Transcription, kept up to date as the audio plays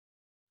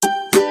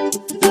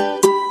Good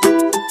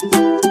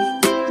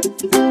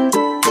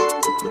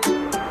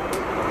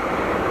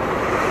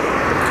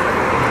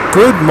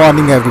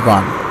morning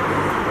everyone,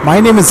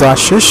 my name is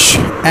Ashish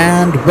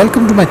and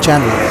welcome to my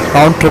channel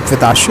Round Trip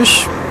with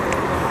Ashish.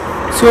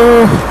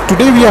 So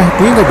today we are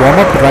doing a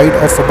warm-up ride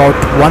of about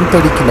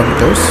 130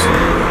 kilometers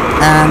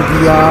and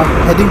we are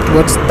heading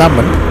towards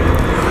Daman,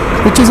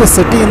 which is a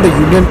city in the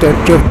Union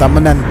Territory of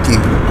Daman and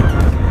Diu.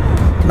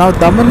 Now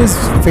Daman is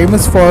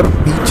famous for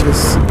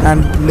beaches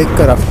and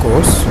liquor, of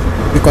course,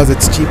 because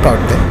it's cheap out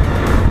there.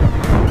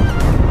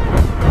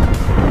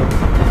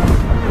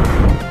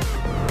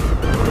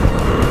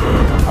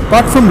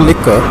 Apart from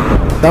liquor,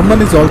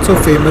 Daman is also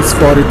famous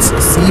for its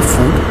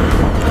seafood,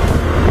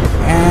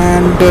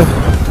 and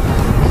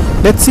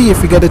let's see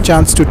if we get a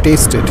chance to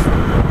taste it.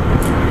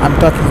 I'm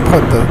talking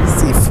about the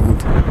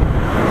seafood.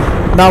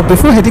 Now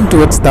before heading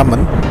towards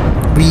Daman,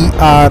 we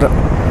are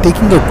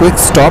taking a quick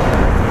stop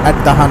at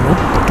Dahanu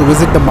to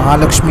visit the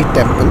Mahalakshmi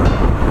temple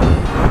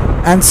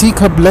and seek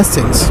her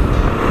blessings.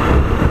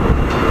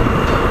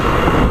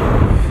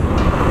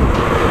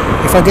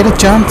 If I get a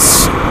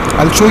chance,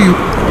 I'll show you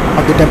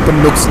how the temple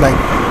looks like.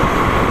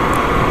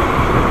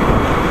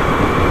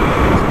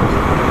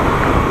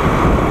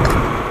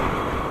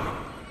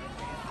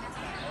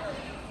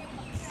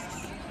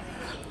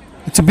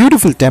 It's a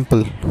beautiful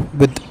temple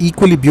with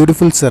equally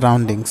beautiful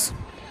surroundings.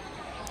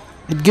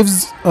 It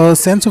gives a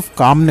sense of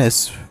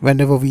calmness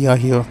whenever we are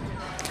here.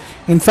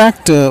 In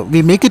fact,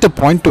 we make it a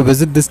point to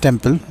visit this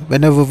temple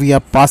whenever we are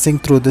passing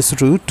through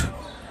this route.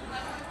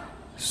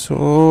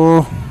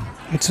 So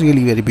it's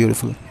really very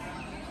beautiful.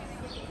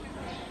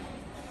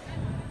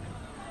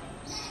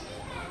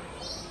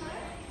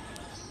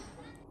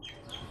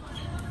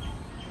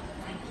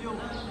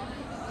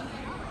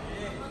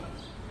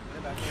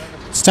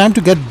 It's time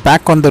to get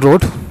back on the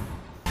road.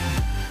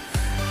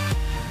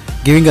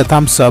 Giving a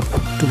thumbs up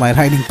to my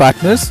riding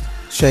partners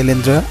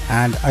Shailendra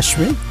and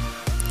Ashwin.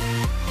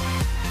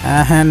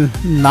 And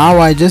now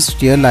I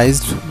just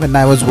realized when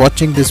I was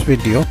watching this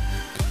video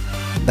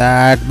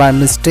that by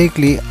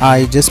mistakenly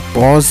I just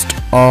paused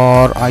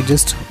or I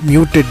just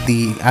muted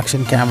the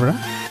action camera,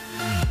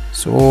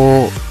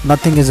 so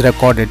nothing is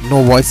recorded,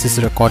 no voice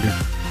is recorded,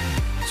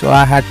 so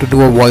I had to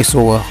do a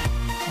voiceover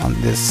on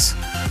this.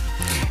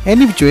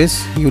 Any which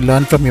ways, you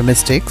learn from your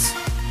mistakes,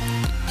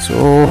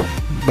 so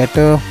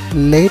better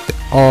late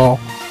or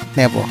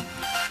never.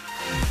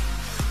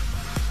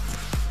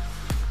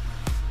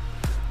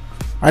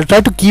 I'll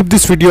try to keep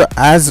this video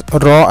as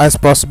raw as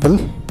possible,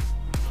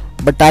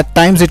 but at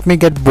times it may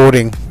get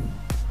boring,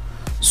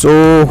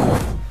 so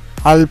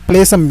I'll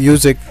play some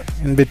music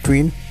in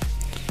between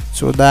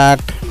so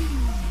that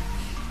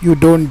you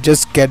don't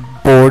just get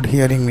bored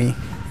hearing me.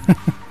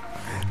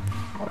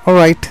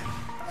 Alright,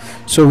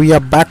 so we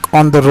are back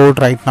on the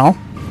road right now.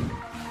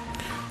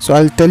 So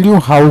I'll tell you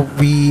how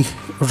we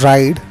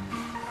ride.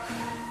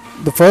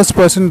 The first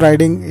person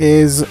riding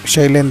is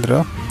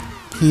Shailendra.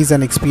 He's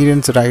an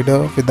experienced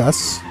rider with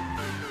us,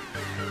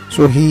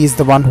 so he is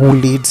the one who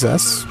leads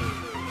us.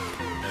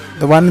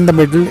 The one in the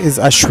middle is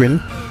Ashwin.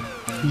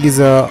 He's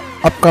a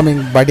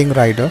upcoming budding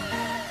rider,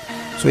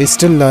 so he's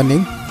still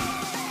learning.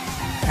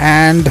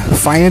 And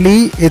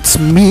finally it's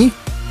me,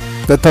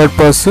 the third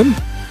person,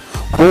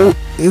 who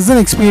is an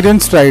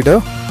experienced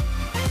rider,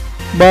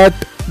 but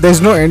there's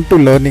no end to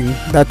learning.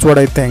 That's what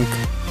I think.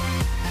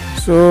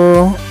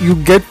 So you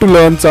get to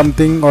learn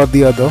something or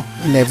the other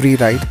in every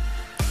ride.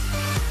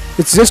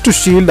 It's just to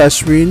shield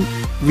Ashwin.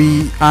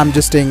 I'm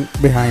just staying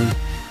behind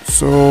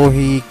so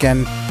he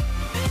can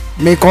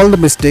make all the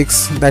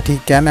mistakes that he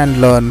can and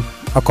learn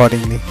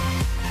accordingly.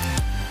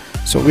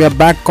 So we are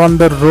back on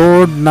the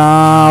road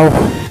now.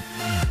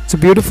 It's a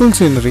beautiful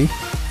scenery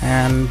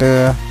and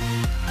the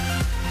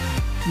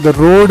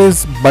road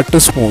is butter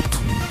smooth.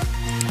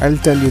 I'll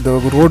tell you, the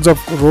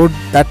road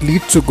that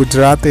leads to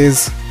Gujarat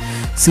is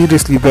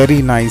seriously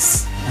very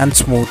nice and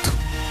smooth.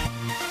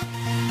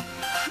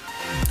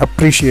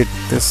 Appreciate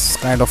this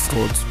kind of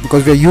roads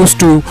because we are used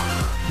to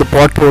the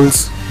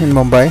potholes in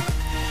Mumbai.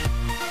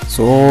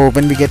 So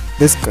when we get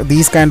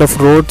these kind of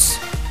roads,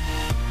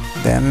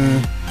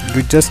 then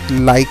we just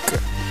like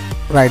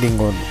riding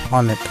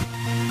on it.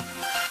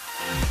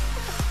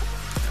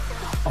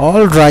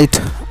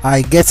 Alright,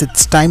 I guess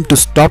it's time to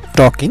stop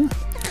talking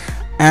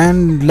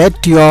and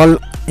let you all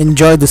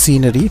enjoy the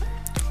scenery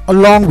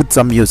along with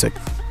some music.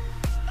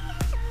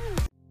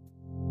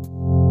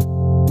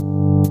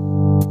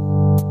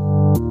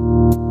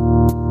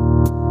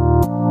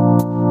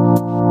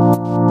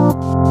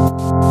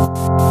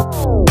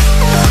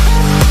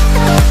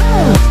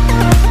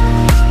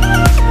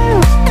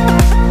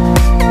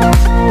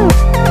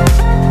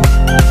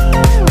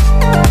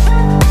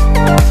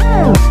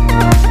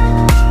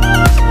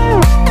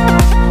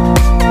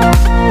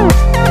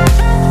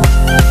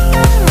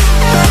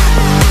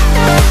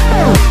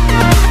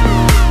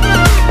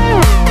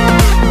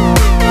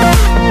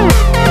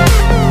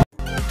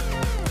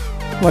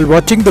 While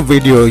watching the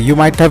video, you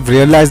might have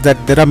realized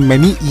that there are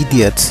many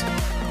idiots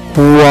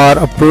who are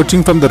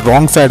approaching from the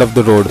wrong side of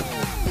the road.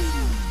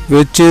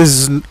 which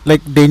is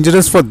like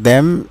dangerous for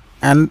them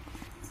and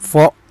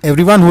for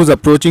everyone who's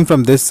approaching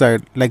from this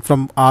side, like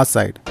from our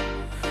side.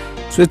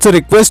 So it's a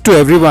request to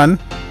everyone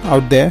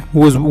out there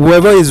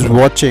whoever is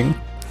watching,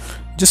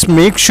 just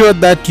make sure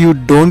that you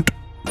don't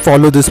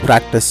follow this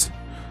practice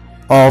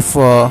of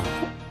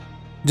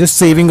just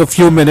saving a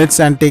few minutes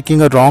and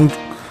taking a wrong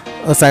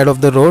side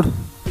of the road,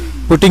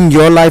 putting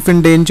your life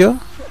in danger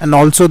and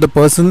also the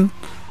person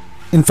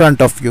in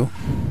front of you.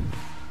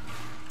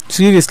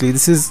 Seriously,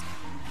 this is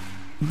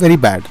very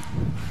bad.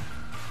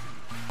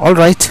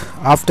 Alright,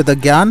 after the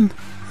Gyan,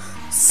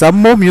 some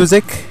more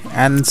music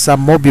and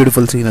some more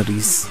beautiful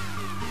sceneries.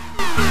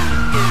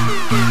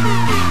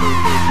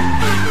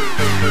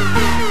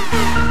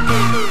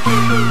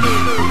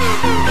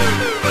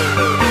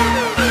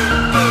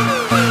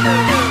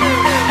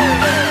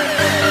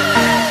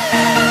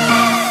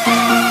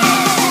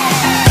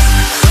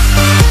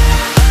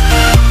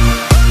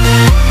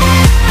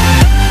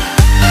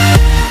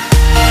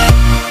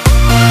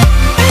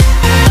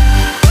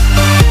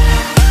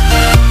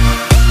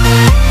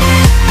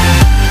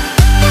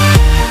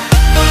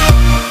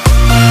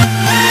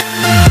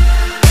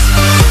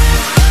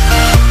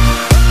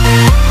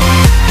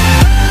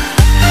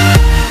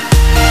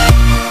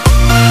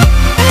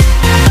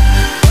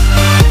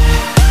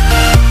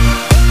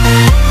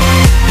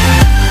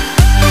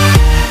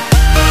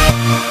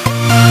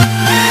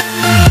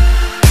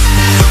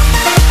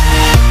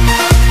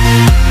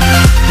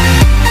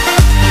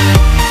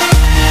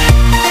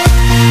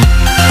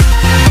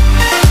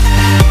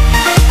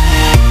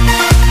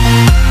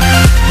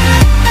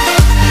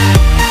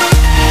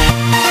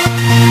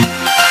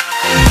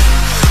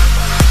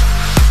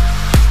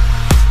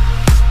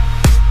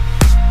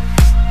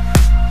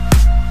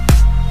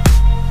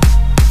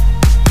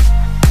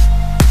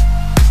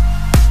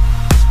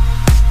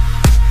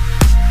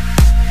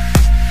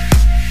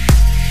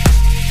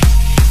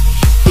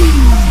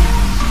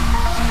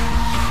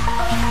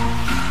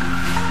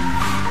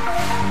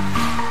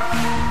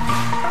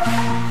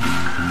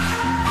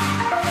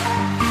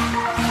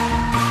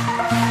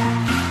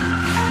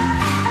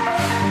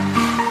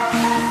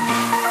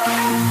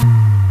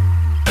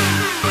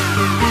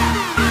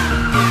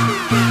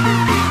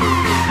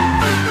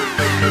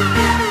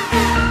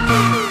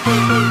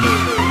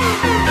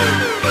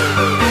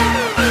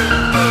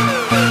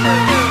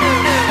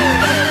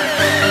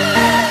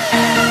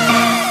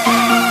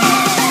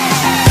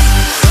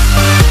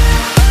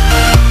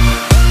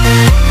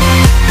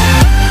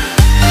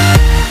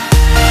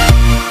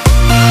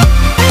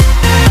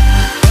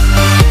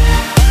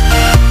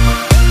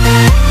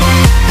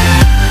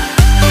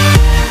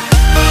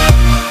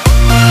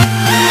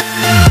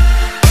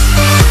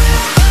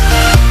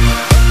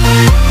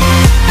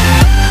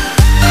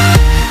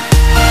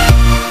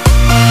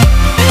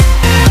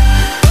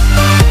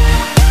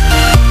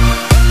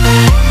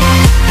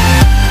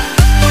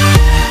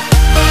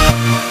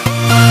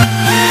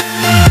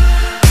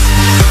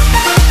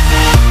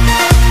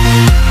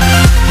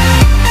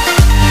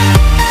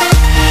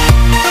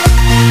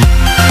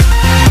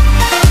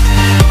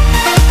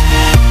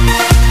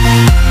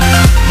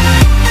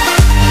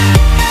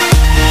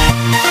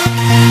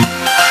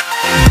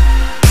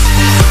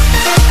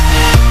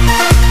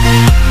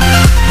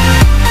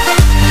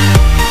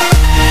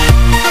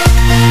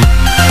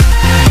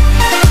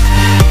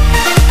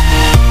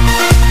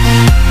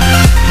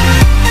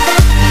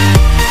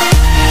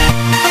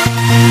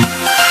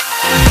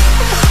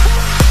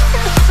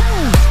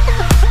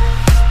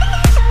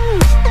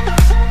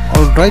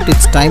 Alright,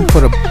 it's time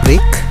for a break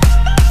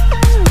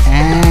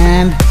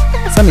and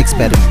some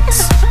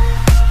experiments.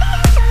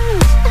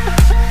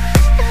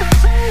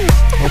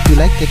 Hope you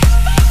liked it.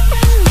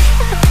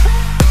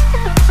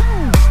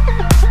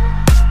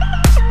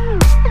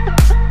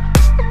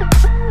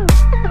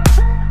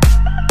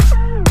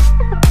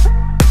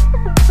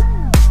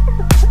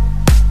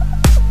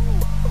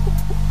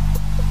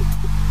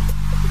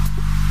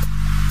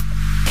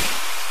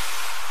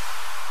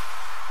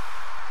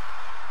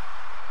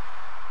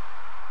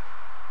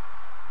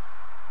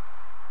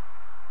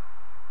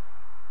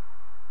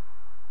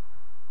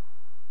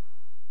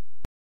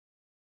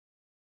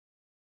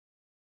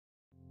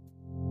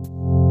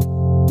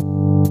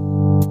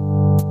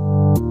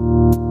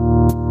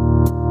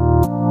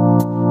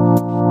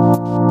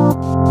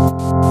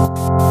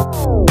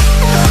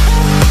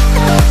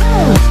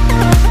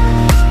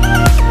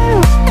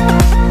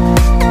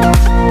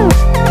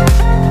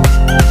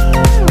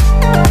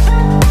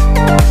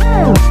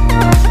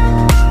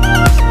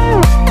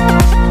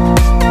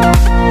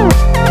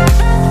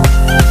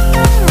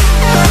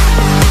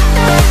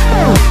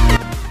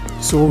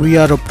 So we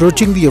are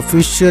approaching the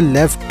official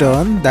left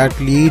turn that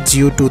leads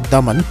you to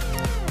Daman,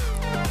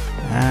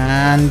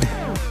 and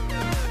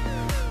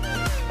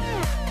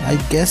I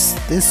guess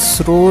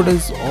this road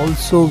is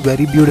also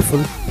very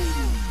beautiful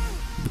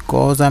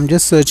because I'm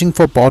just searching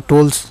for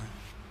potholes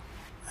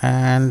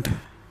and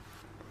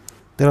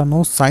there are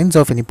no signs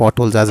of any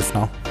potholes as of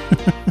now.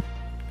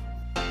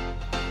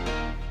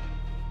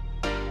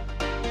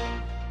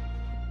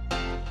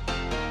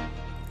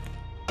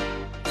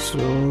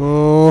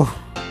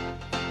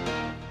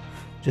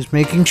 Just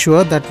making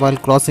sure that while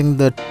crossing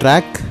the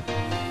track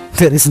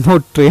there is no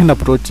train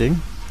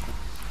approaching,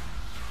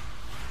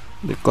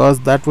 because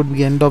that would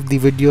be end of the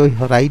video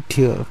right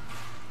here.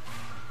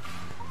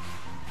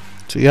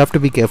 So you have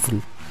to be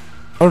careful.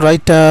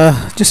 Alright,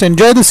 just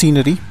enjoy the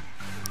scenery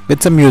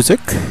with some music,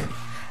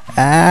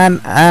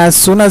 and as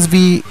soon as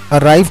we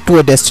arrive to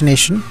a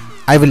destination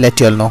I will let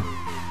you all know.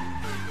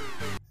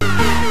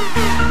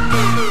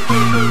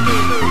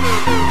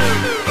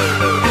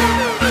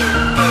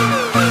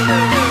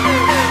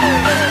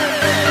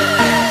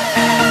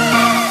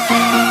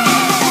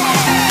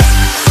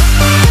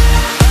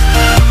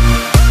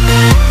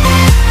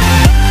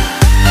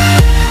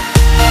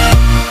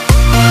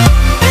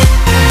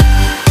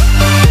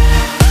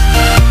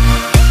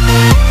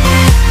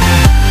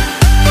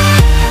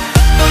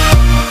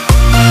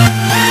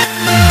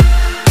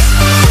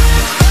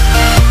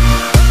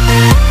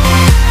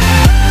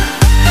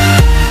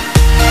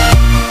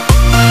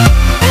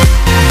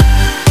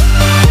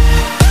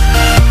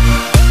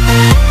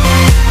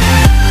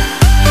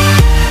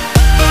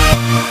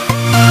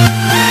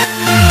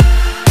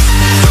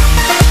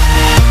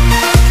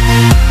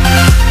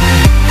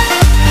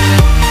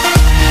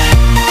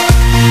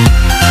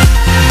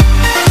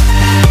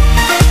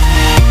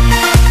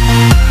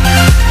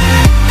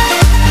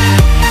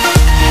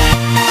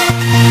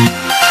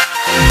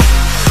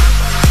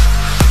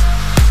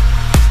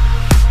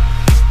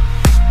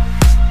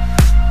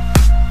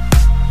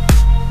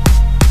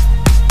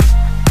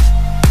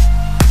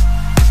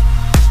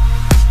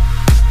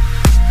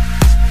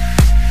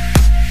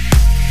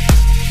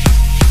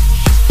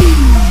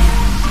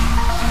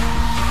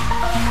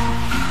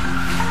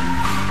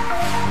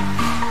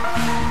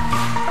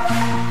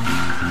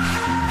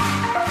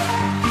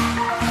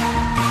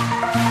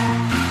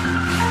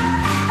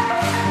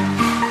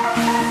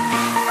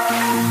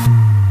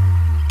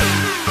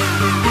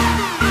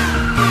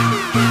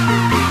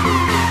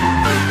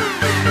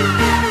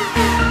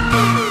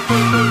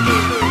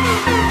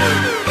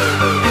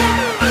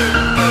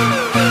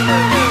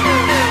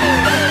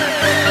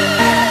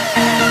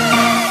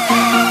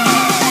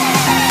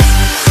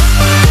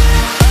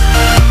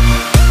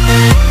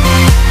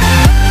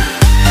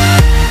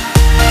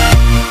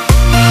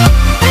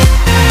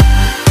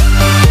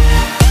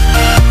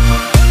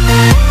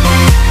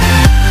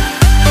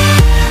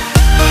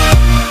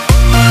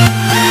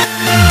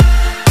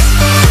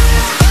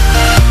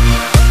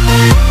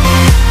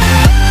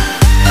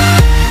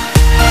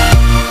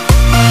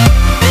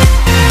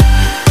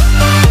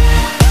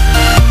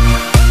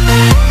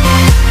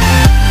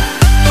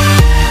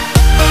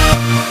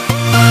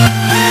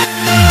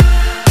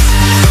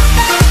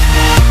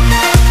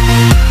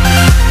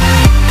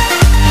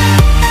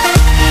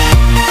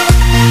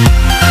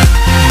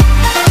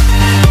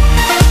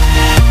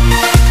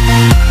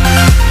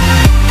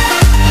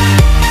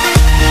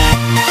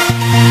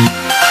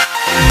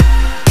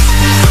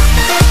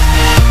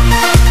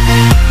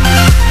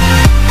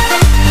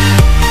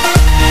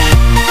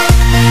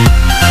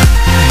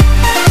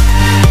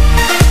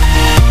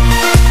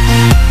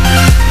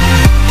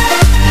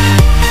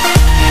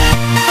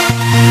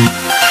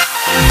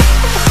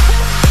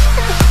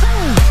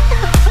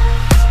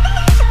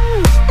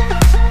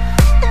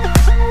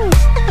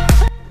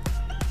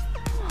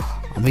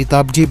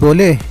 Amitabh ji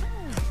बोले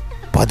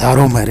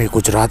पधारो मेरे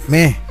गुजरात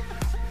में,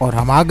 और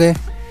हम आ गए।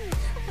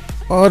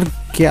 और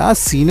क्या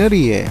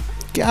scenery है,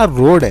 क्या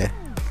रोड है,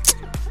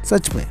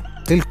 सच में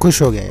दिल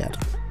खुश हो गया यार,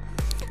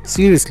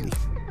 seriously.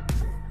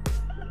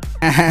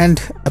 And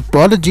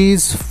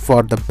apologies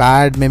for the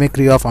bad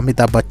mimicry of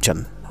Amitabh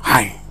Bachchan.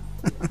 Hi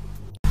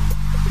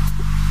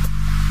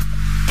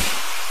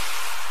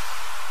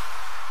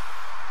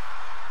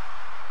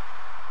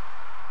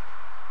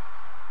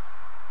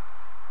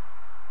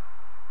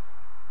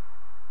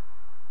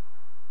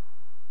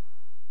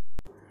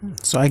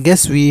So I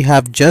guess we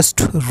have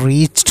just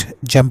reached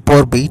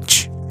Jampore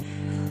Beach,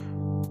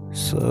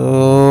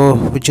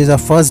 which is our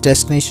first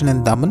destination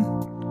in Daman.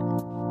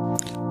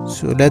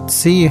 So let's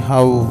see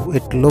how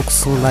it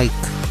looks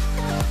like.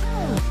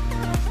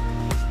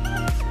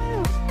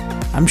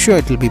 I'm sure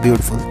it will be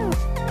beautiful.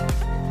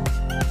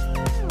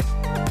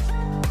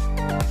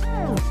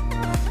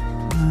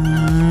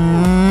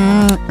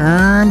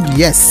 And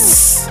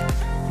yes,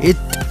 it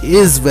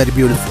is very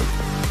beautiful.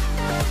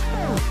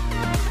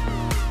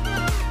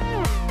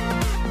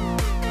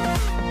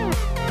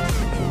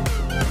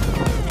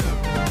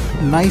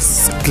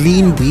 Nice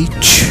clean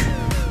beach,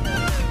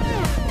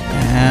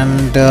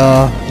 and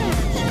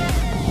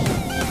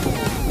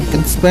you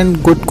can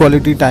spend good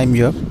quality time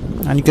here,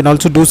 and you can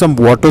also do some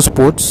water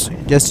sports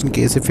just in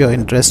case if you're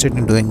interested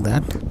in doing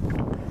that.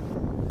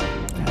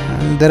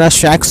 And there are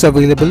shacks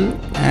available,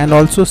 and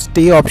also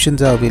stay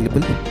options are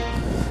available.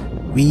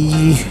 We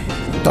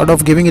thought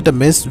of giving it a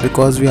miss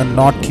because we are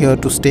not here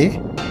to stay.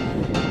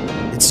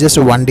 It's just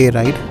a one-day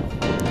ride,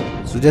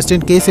 so just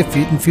in case if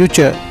in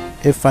future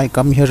if I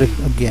come here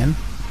again,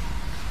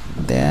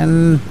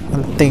 then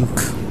I'll think,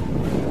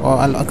 or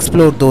I'll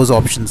explore those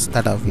options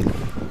that are available.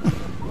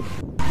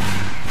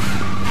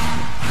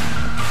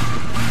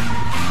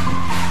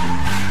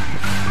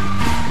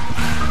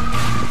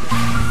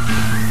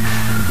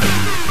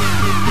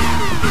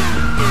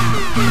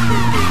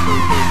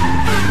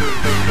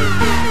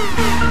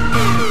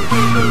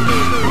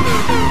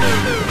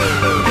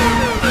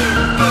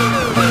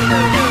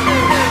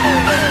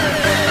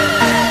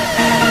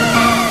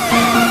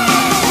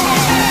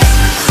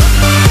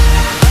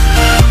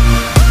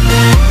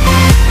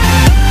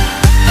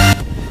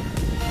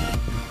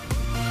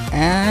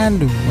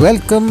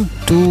 Welcome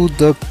to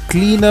the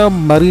cleaner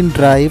Marine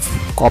Drive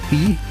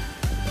copy.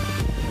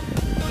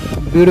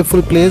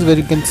 Beautiful place where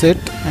you can sit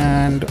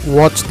and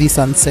watch the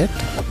sunset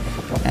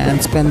and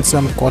spend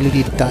some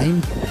quality time.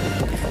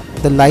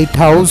 The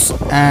lighthouse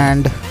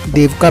and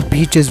Devka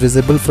Beach is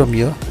visible from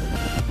here,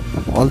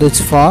 although it's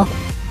far,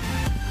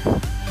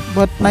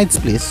 but nice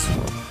place.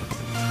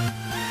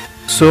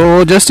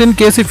 So just in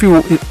case if you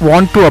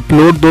want to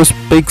upload those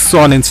pics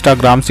on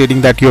Instagram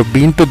stating that you have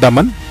been to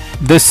Daman,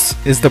 this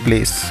is the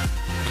place.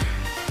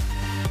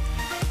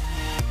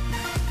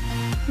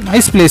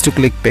 Nice place to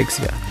click pics.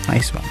 Yeah,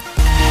 nice one.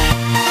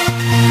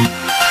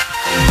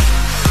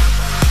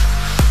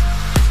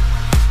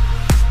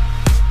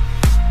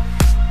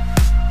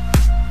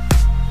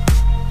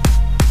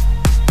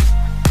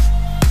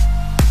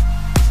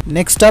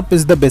 Next up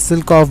is the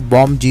Basilica of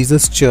Bom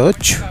Jesus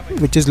Church,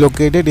 which is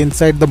located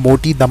inside the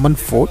Moti Daman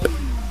Fort.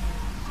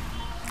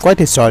 Quite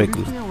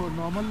historical.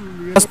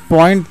 First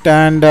point,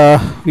 and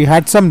we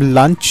had some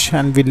lunch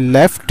and we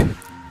left.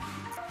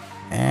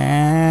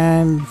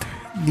 And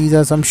these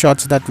are some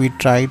shots that we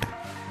tried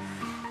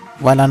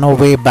while on our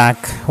way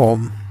back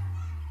home.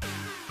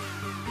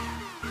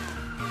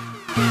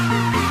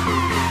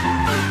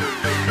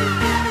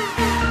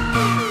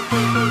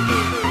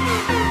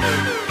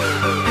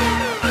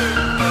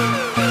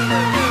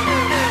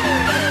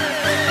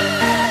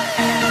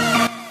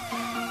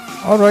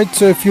 Alright,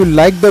 so if you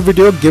like the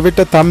video, give it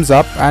a thumbs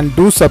up and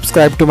do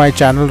subscribe to my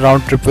channel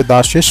Round Trip with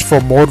Ashish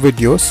for more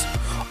videos.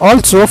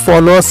 Also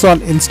follow us on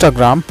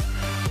Instagram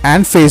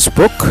and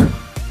Facebook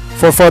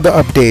for further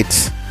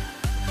updates.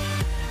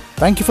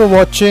 Thank you for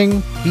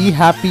watching. Be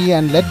happy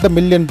and let the $1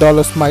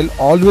 million smile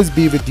always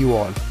be with you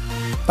all.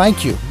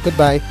 Thank you.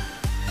 Goodbye.